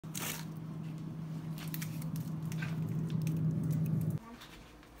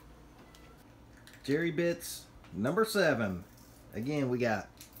Jerry Bits number 7. Again, we got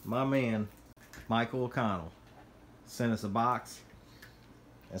my man Michael O'Connell sent us a box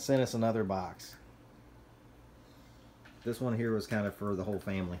and sent us another box. This one here was kind of for the whole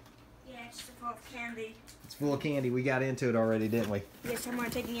family. Yeah, it's full of candy. It's full of candy. We got into it already, didn't we? Yes, I'm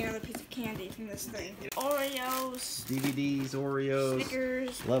taking another piece of candy from this thing. Oreos. DVDs, Oreos.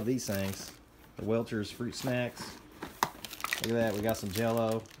 Snickers. Love these things. The Welch's fruit snacks. Look at that. We got some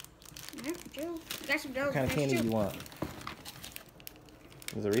Jell-O. Yep, Joe. Got some Jell-O. What kind of candy do you want?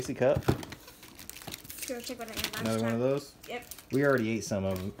 Is it a Reese cup? Sure, check what I ate last Another time. one of those? Yep. We already ate some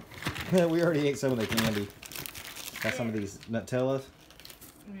of them. We already ate some of the candy. Got some of these Nutellas.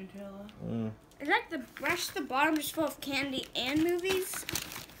 Nutella. Is that the rest of the bottom just full of candy and movies?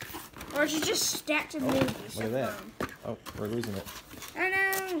 Or is it just stacks of movies? Look at that. Oh, we're losing it. Oh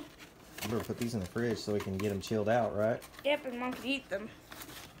no! We better put these in the fridge so we can get them chilled out, right? Yep, and Mom can eat them.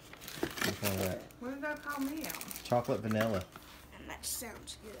 Which one is that? What did that call me out? Chocolate vanilla. And that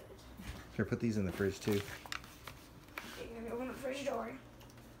sounds good. Here, put these in the fridge too. Okay, you're gonna open the fridge door.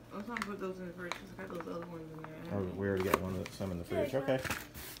 Let's not put those in the fridge because I got those other ones in there. Oh, we already got some in the fridge. Yeah, Okay.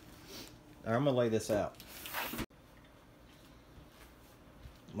 Alright, I'm gonna lay this out.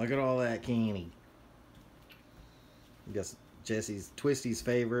 Look at all that candy. I guess Jesse's Twisty's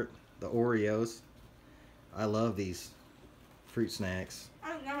favorite, the Oreos. I love these fruit snacks. I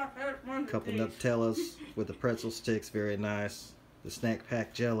don't know my favorite one. Couple Nutellas with the pretzel sticks, very nice. The snack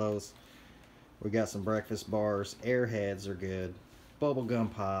pack Jellos. We got some breakfast bars. Airheads are good.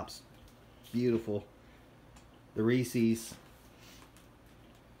 Bubblegum pops, beautiful. The Reese's,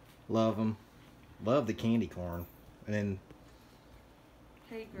 love them. Love the candy corn. And then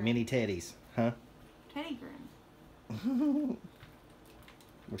Teddy Graham. mini teddies, huh? Teddy Graham.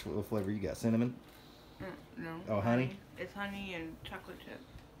 What flavor you got? Cinnamon? No. Oh, honey? It's honey and chocolate chip.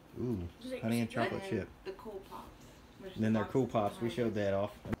 Ooh, honey and chocolate And chip. the Cool Pops. which And then is they're Cool boxes Pops. We behind showed that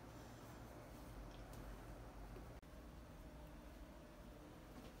off.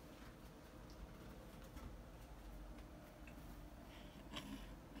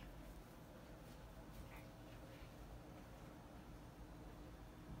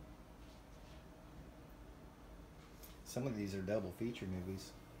 Some of these are double feature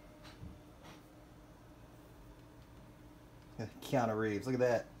movies. Keanu Reeves, look at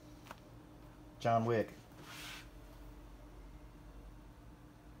that. John Wick.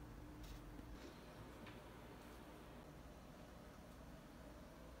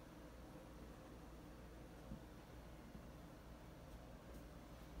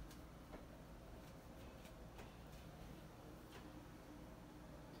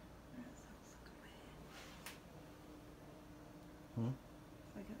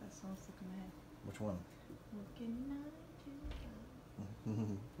 Look at that song stuck in my head. Which one? Looking at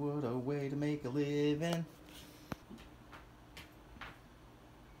you. What a way to make a living.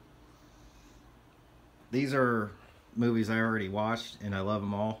 These are movies I already watched and I love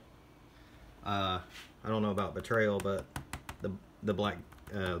them all. I don't know about Betrayal, but the Black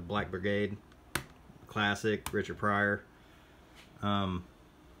Brigade, classic, Richard Pryor.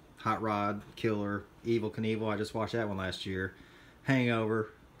 Hot Rod, Killer, Evel Knievel, I just watched that one last year. Hangover,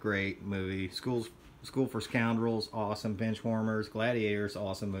 great movie. School for Scoundrels, awesome. Benchwarmers, Gladiators,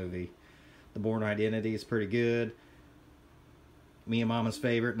 awesome movie. The Bourne Identity is pretty good. Me and Mama's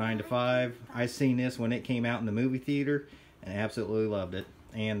favorite, 9 to 5. I seen this when it came out in the movie theater and absolutely loved it.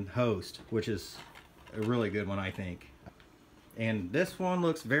 And Host, which is a really good one, I think. And this one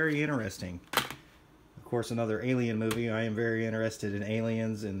looks very interesting. Of course, another alien movie. I am very interested in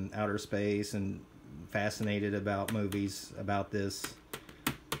aliens and outer space and fascinated about movies about this.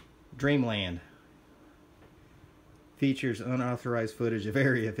 Dreamland. Features unauthorized footage of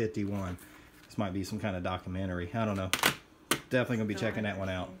Area 51. This might be some kind of documentary. I don't know. Definitely going to be checking that one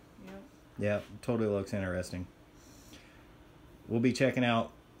out. Yep. Yeah, totally looks interesting. We'll be checking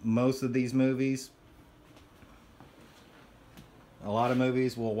out most of these movies. A lot of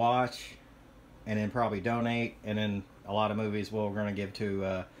movies we'll watch and then probably donate, and then a lot of movies we're going to give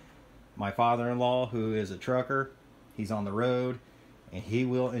to my father-in-law, who is a trucker. He's on the road and he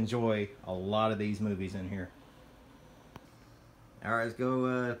will enjoy a lot of these movies in here. Alright, let's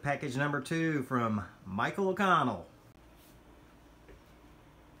go package number 2 from Michael O'Connell.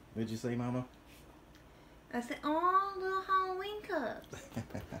 What'd you say, Mama? I said, oh, little Halloween cups.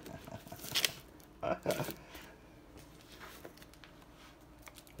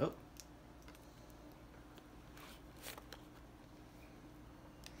 Oh.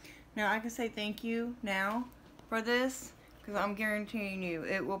 Now, I can say thank you now for this, because I'm guaranteeing you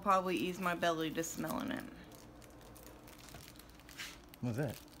it will probably ease my belly to smelling it. What's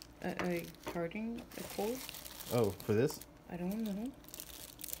that? A charging, a cord? Oh, for this? I don't know.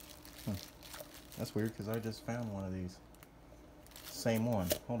 That's weird because I just found one of these. Same one.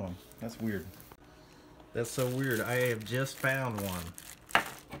 Hold on. That's weird. That's so weird. I have just found one.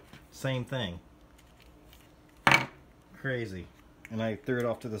 Same thing. Crazy. And I threw it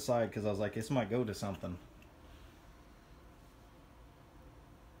off to the side because I was like, this might go to something.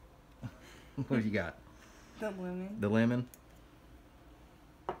 What do you got? The lemon. The lemon?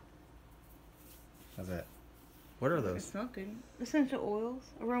 How's that? What are It those? smells good. Essential oils.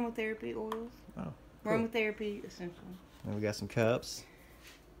 Aromatherapy oils. Oh, cool. Aromatherapy essential. And we got some cups.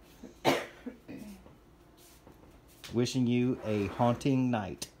 Wishing you a haunting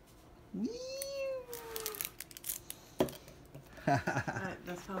night.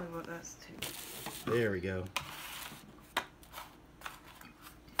 That's probably what that's too. There we go.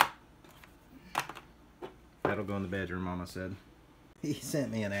 That'll go in the bedroom, Mama said. He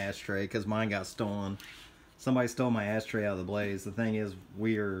sent me an ashtray because mine got stolen. Somebody stole my ashtray out of the blaze. The thing is,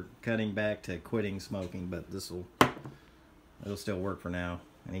 we are cutting back to quitting smoking, but it'll still work for now.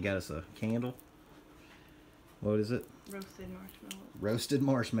 And he got us a candle. What is it? Roasted marshmallow. Roasted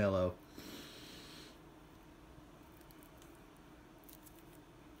marshmallow.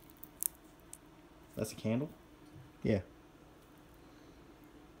 That's a candle? Yeah.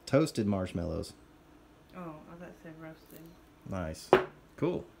 Toasted marshmallows. Oh, I thought it said roasted. Nice.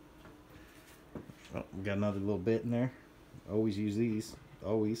 Cool. Oh, we got another little bit in there. Always use these.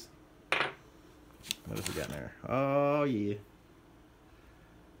 Always. What else we got in there? Oh, yeah.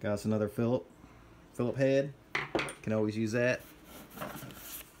 Got us another Philip head. Can always use that.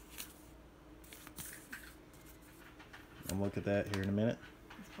 I'll look at that here in a minute.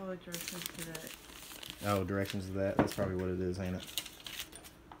 It's probably directions to that. Oh, directions to that. That's probably what it is, ain't it?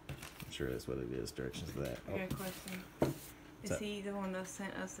 I'm sure that's what it is. Directions to that. I got a question. Is that? he the one that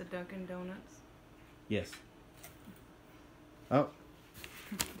sent us the Dunkin' Donuts? Yes. Oh.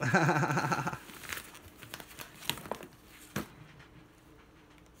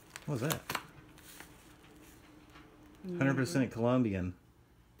 What was that? 100% Colombian.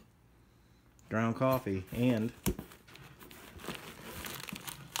 Ground coffee and...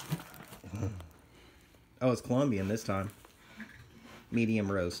 Oh, it's Colombian this time.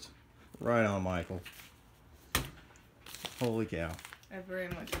 Medium roast. Right on, Michael. Holy cow. I very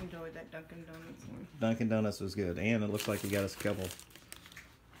much enjoyed that Dunkin' Donuts one. Dunkin' Donuts was good. And it looks like he got us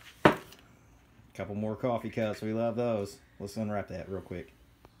a couple more coffee cups. We love those. Let's unwrap that real quick.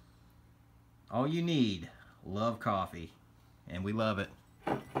 All you need. Love coffee. And we love it.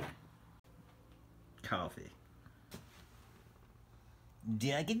 Coffee.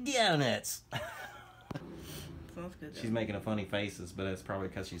 Dunkin' Donuts. Sounds good. She's making a funny faces, but that's probably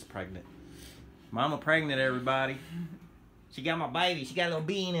because she's pregnant. Mama pregnant, everybody. She got my baby. She got a little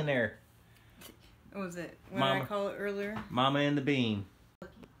bean in there. What was it? What Mama. did I call it earlier? Mama and the bean. What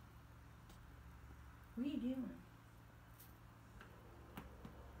are you doing?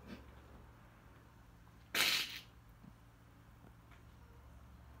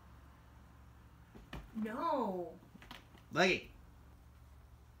 No. Lucky.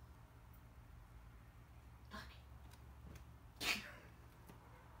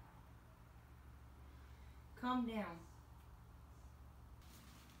 Calm down.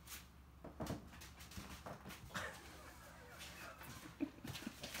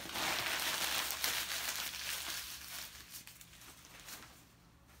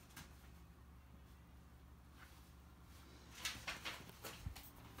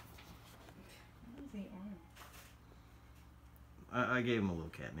 I gave him a little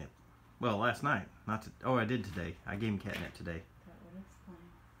catnip. Well, last night. Oh, I did today. I gave him catnip today. That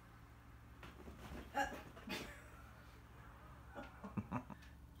would explain.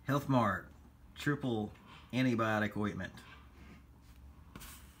 Health Mart triple antibiotic ointment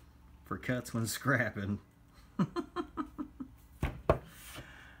for cuts when scrapping.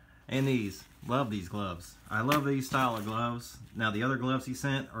 And these. Love these gloves. I love these style of gloves. Now the other gloves he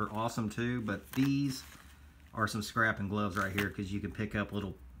sent are awesome too, but these are some scrapping gloves right here because you can pick up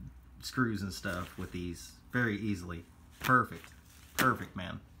little screws and stuff with these very easily. Perfect. Perfect,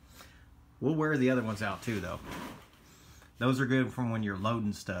 man. We'll wear the other ones out too though. Those are good from when you're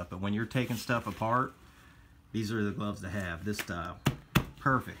loading stuff, but when you're taking stuff apart, these are the gloves to have, this style.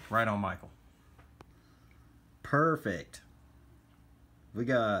 Perfect. Right on, Michael. Perfect. We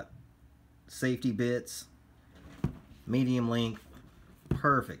got safety bits, medium length.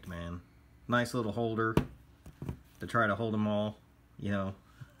 Perfect, man. Nice little holder to try to hold them all, you know,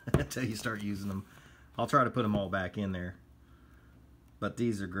 until you start using them. I'll try to put them all back in there. But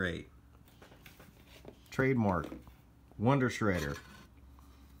these are great. Trademark Wonder Shredder.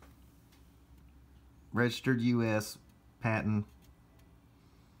 Registered U.S. patent.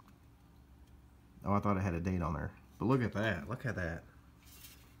 Oh, I thought it had a date on there. But look at that. Look at that.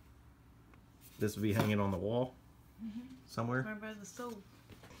 This would be hanging on the wall somewhere. Right by the stove.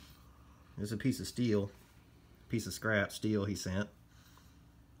 There's a piece of steel. Piece of scrap steel he sent.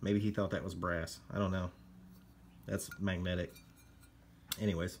 Maybe he thought that was brass. I don't know. That's magnetic.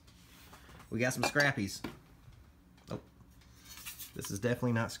 Anyways. We got some scrappies. Oh. This is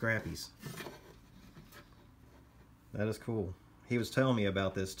definitely not scrappies. That is cool. He was telling me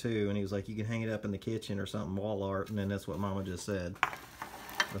about this too, and he was like, you can hang it up in the kitchen or something, wall art, and then that's what Mama just said.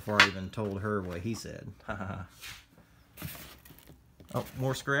 Before I even told her what he said. Oh,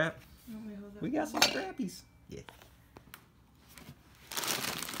 more scrap? We got some scrappies. Yeah.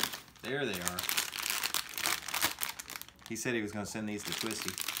 There they are. He said he was going to send these to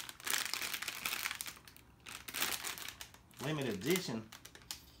Twisty. Limited edition.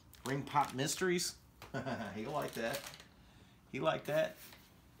 Ring Pop Mysteries. He'll like that. He liked that.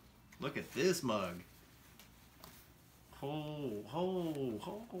 Look at this mug. Holy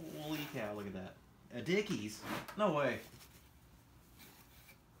cow, look at that. A Dickies. No way.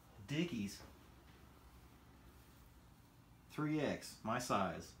 Dickies. 3X, my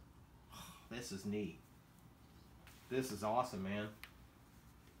size. This is neat. This is awesome, man.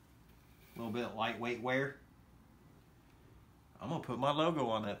 A little bit lightweight wear. I'm gonna put my logo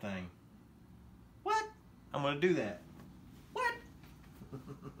on that thing. What? I'm gonna do that. What?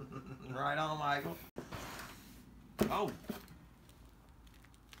 Right on, Michael. Oh.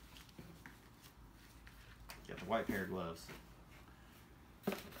 Got the white pair of gloves.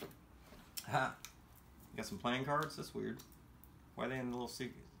 Ha. Got some playing cards? That's weird. Why are they in little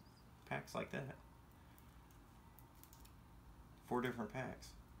packs like that? 4 different packs.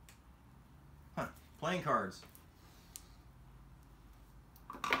 Huh. Playing cards.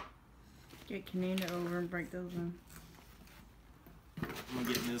 Get Kanina over and break those in. I'm gonna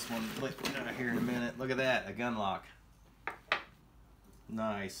get this one out here in a minute. Look at that, a gun lock.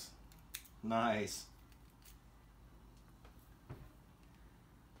 Nice. Nice.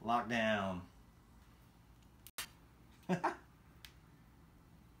 Lock down. That's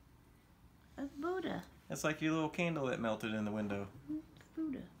Buddha. That's like your little candle that melted in the window. It's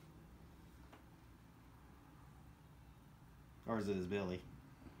Buddha. Or is it his belly?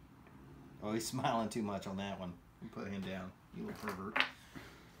 Oh, he's smiling too much on that one. Put him down, you little pervert.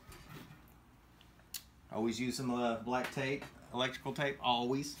 Always use some black tape, electrical tape,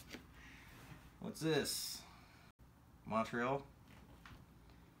 always. What's this? Montreal.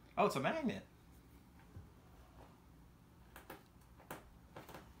 Oh, it's a magnet.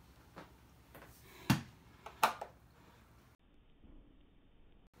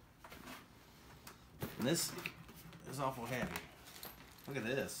 And this is awful heavy. Look at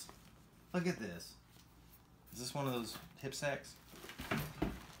this. Look at this. Is this one of those hip sacks?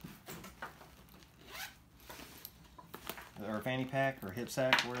 Or a fanny pack, or hip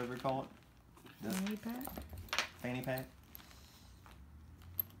sack, or whatever you call it. This Fanny pack? fanny pack.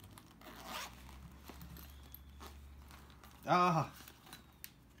 Ah!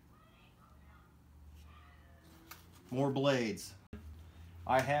 More blades.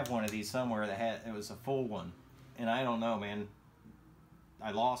 I have one of these somewhere that it was a full one. And I don't know, man. I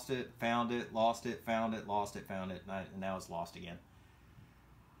lost it, found it, lost it, found it, lost it, found it, and now it's lost again.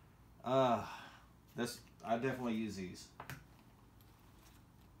 I definitely use these.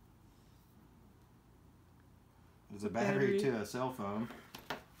 There's a battery to a cell phone.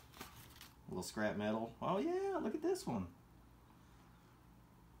 A little scrap metal. Oh yeah, look at this one.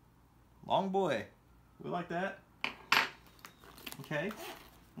 Long boy. We like that. Okay.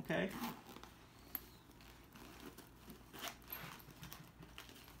 Okay.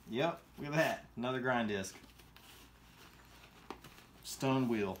 Yep, look at that. Another grind disc. Stone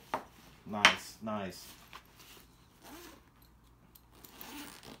wheel. Nice, nice.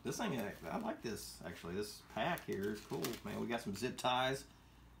 This thing, I like this actually. This pack here is cool. Man, we got some zip ties.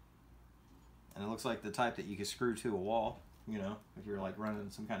 And it looks like the type that you can screw to a wall, you know, if you're like running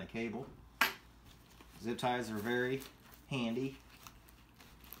some kind of cable. Zip ties are very handy.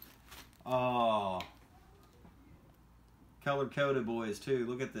 Oh. Color coded boys too.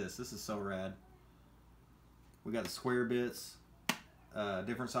 Look at this. This is so rad. We got the square bits,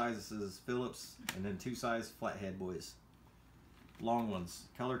 different sizes Phillips, and then 2 size flathead boys. Long ones.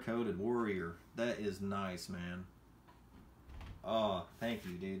 Color coded Warrior. That is nice, man. Oh, thank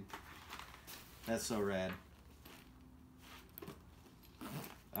you, dude. That's so rad.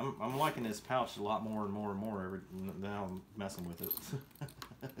 I'm liking this pouch a lot more and more and more now I'm messing with it.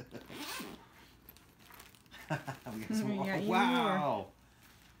 We got some more. Yeah, Wow.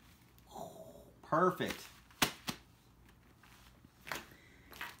 Oh, Perfect.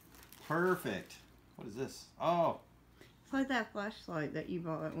 Perfect. What is this? Oh, It's like that flashlight that you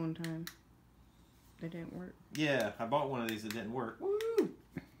bought at one time. That didn't work. yeah. I bought one of these that didn't work. Woo!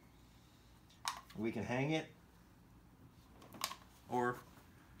 We can hang it, or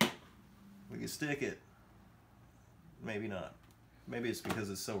we can stick it. Maybe not. Maybe it's because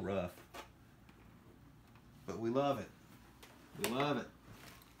it's so rough. But we love it. We love it.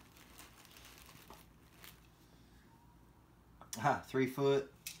 Ah, 3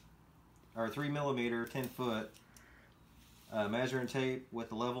 foot or 3 millimeter, 10 foot measuring tape with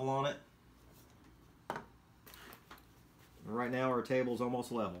the level on it. Right now our table's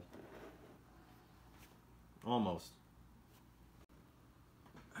almost level. Almost.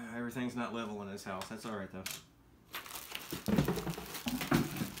 Everything's not level in this house. That's all right though.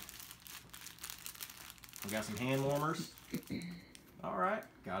 We got some hand warmers. All right.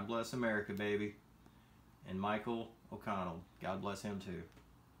 God bless America, baby. And Michael O'Connell. God bless him too.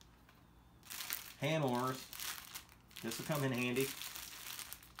 Hand warmers. This will come in handy.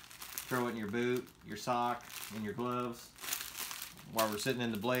 Throw it in your boot, your sock, in your gloves. While we're sitting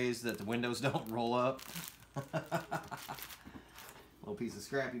in the blaze that the windows don't roll up. Little piece of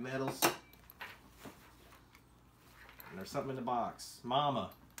scrappy metals. And there's something in the box.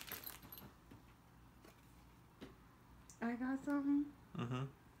 Mama. I got something. Mm-hmm.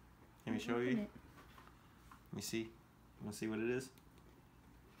 Let me show you. Let me see. You want to see what it is?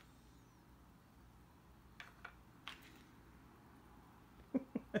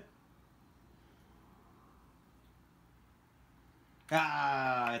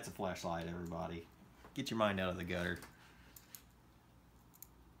 Ah, it's a flashlight, everybody. Get your mind out of the gutter.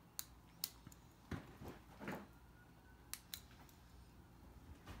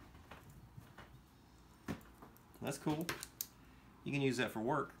 That's cool. You can use that for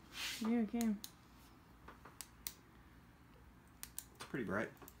work. Yeah, I can. It's pretty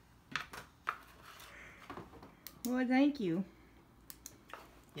bright. Well, thank you.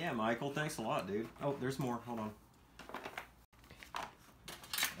 Yeah, Michael, thanks a lot, dude. Oh, there's more. Hold on.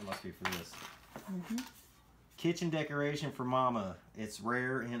 That must be for this. Mm-hmm. Kitchen decoration for Mama. It's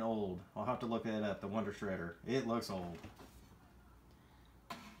rare and old. I'll have to look that up. The Wonder Shredder. It looks old.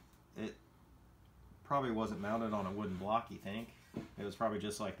 It probably wasn't mounted on a wooden block, you think? It was probably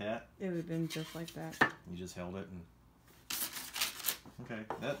just like that. It would have been just like that. You just held it and... Okay,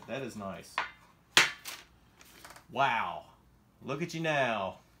 that is nice. Wow. Look at you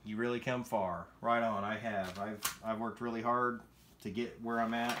now. You really come far. Right on, I have. I've worked really hard to get where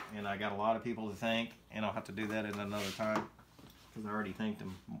I'm at, and I got a lot of people to thank, and I'll have to do that at another time, because I already thanked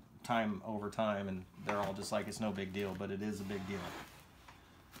them time over time, and they're all just like, it's no big deal, but it is a big deal.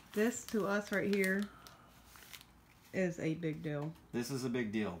 This, to us right here, is a big deal. This is a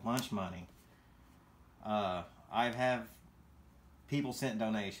big deal. Lunch money. I've have people sent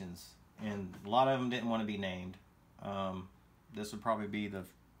donations, and a lot of them didn't want to be named. This would probably be the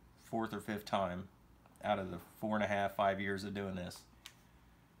 4th or 5th time out of the 4.5, 5 years of doing this.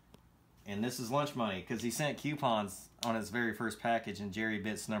 And this is lunch money, because he sent coupons on his very first package in Jerry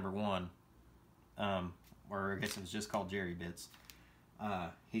Bits #1. Or I guess it was just called Jerry Bits.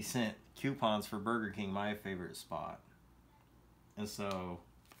 He sent coupons for Burger King, my favorite spot. And so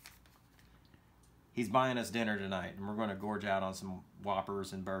he's buying us dinner tonight, and we're going to gorge out on some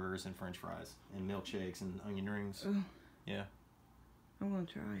Whoppers and burgers and French fries and milkshakes and onion rings. Ugh. Yeah. I'm going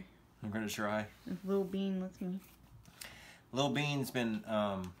to try. I'm going to try. If Lil Bean lets me. Lil Bean's been He's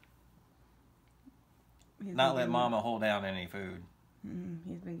not been let giving Mama hold down any food.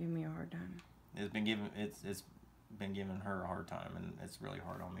 He's been giving me a hard time. It's been giving her a hard time, and it's really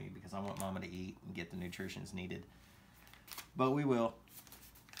hard on me because I want Mama to eat and get the nutritions needed. But we will.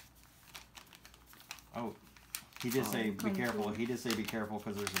 Oh, he did say be careful. He did say be careful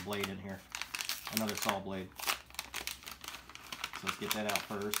because there's a blade in here, another saw blade. So let's get that out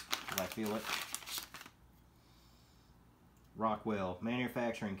first because I feel it. Rockwell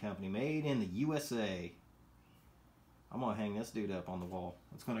Manufacturing Company, made in the USA. I'm gonna hang this dude up on the wall.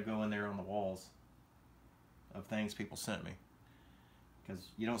 It's gonna go in there on the walls of things people sent me, because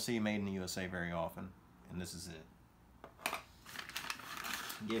you don't see made in the USA very often, and this is it.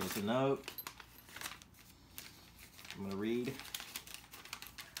 Give us a note. I'm gonna read,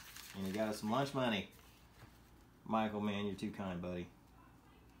 and you got us some lunch money. Michael, man, you're too kind, buddy.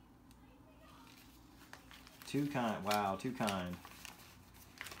 Too kind. Wow, too kind.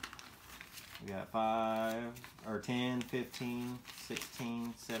 We got 5 or 10, 15,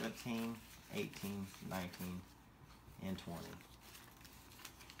 16, 17, 18, 19, and 20.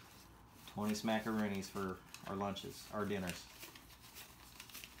 20 smackaroonies for our lunches, our dinners.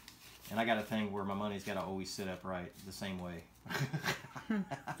 And I got a thing where my money's got to always sit up right the same way.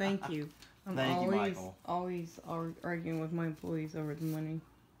 Thank you. I'm Thank you, Michael. always arguing with my employees over the money.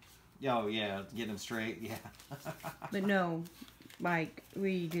 Oh, yeah, getting them straight, yeah. But no, Mike,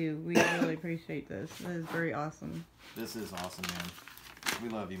 we do. We really appreciate this. This is very awesome. This is awesome, man. We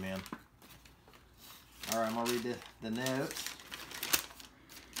love you, man. All right, I'm going to read the note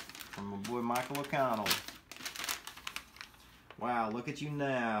from my boy Michael O'Connell. Wow, look at you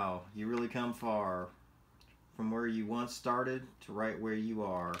now. You really come far. From where you once started to right where you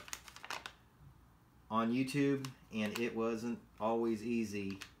are. On YouTube, and it wasn't always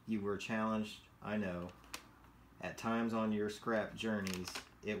easy. You were challenged, I know. At times on your scrap journeys,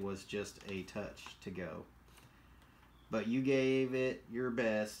 it was just a touch to go. But you gave it your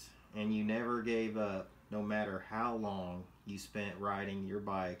best, and you never gave up, no matter how long you spent riding your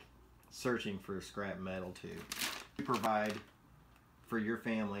bike, searching for scrap metal too. You provide for your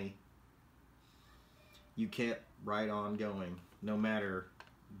family. You kept right on going, no matter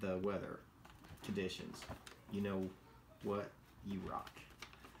the weather conditions. You know what? You rock.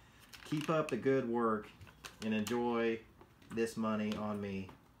 Keep up the good work and enjoy this money on me.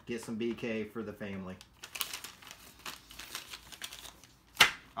 Get some BK for the family.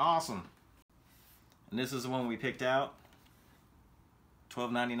 Awesome. And this is the one we picked out.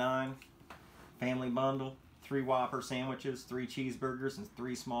 $12.99. Family bundle. 3 Whopper sandwiches, 3 cheeseburgers, and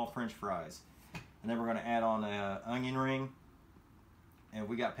 3 small French fries. And then we're going to add on an onion ring. And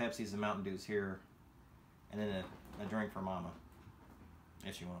we got Pepsis and Mountain Dews here. And then a drink for Mama.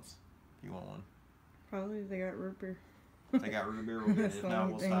 If she wants. If you want one. Probably they got root beer. If they got root beer, we'll get it. If the not,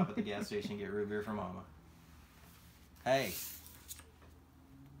 only we'll thing. stop at the gas station and get root beer for Mama. Hey.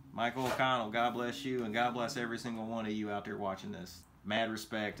 Michael O'Connell, God bless you. And God bless every single one of you out there watching this. Mad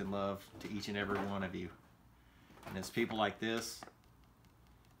respect and love to each and every one of you. And it's people like this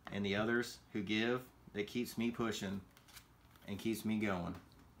and the others who give that keeps me pushing and keeps me going.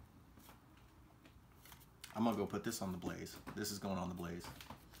 I'm going to go put this on the blaze. This is going on the blaze.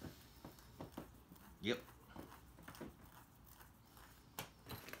 Yep.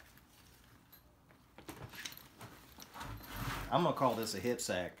 I'm going to call this a hip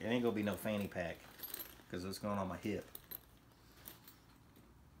sack. It ain't going to be no fanny pack because it's going on my hip.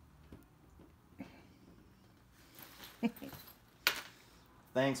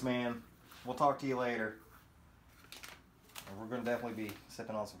 Thanks, man. We'll talk to you later. And we're going to definitely be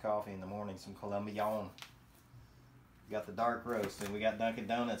sipping on some coffee in the morning, some Colombian. We got the dark roast, and we got Dunkin'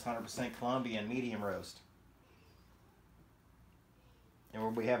 Donuts 100% Colombian medium roast. And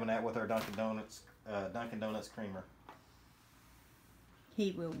we'll be having that with our Dunkin' Donuts creamer.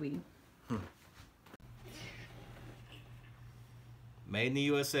 He will be. Made in the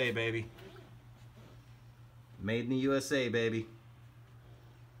USA, baby. Made in the USA, baby.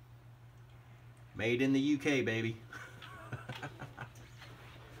 Made in the UK, baby.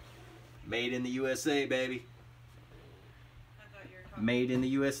 Made in the USA, baby. Made in the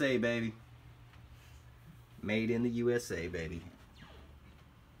USA, baby. Made in the USA, baby.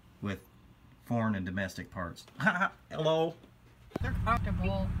 With foreign and domestic parts. Hello. They're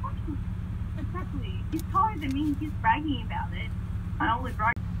comfortable. Exactly. He's taller than me. He's bragging about it. I only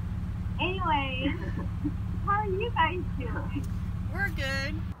brag. Anyway, how are you guys doing? We're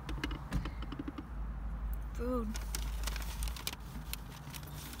good. Food.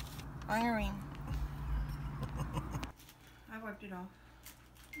 Iron. I wiped it off.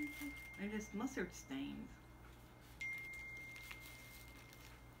 They're just mustard stains.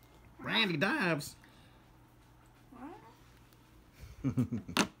 Randy Dives. Sit,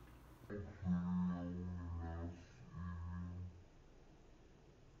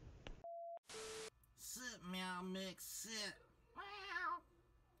 meow mix, sit. Meow.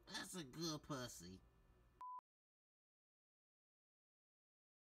 That's a good pussy.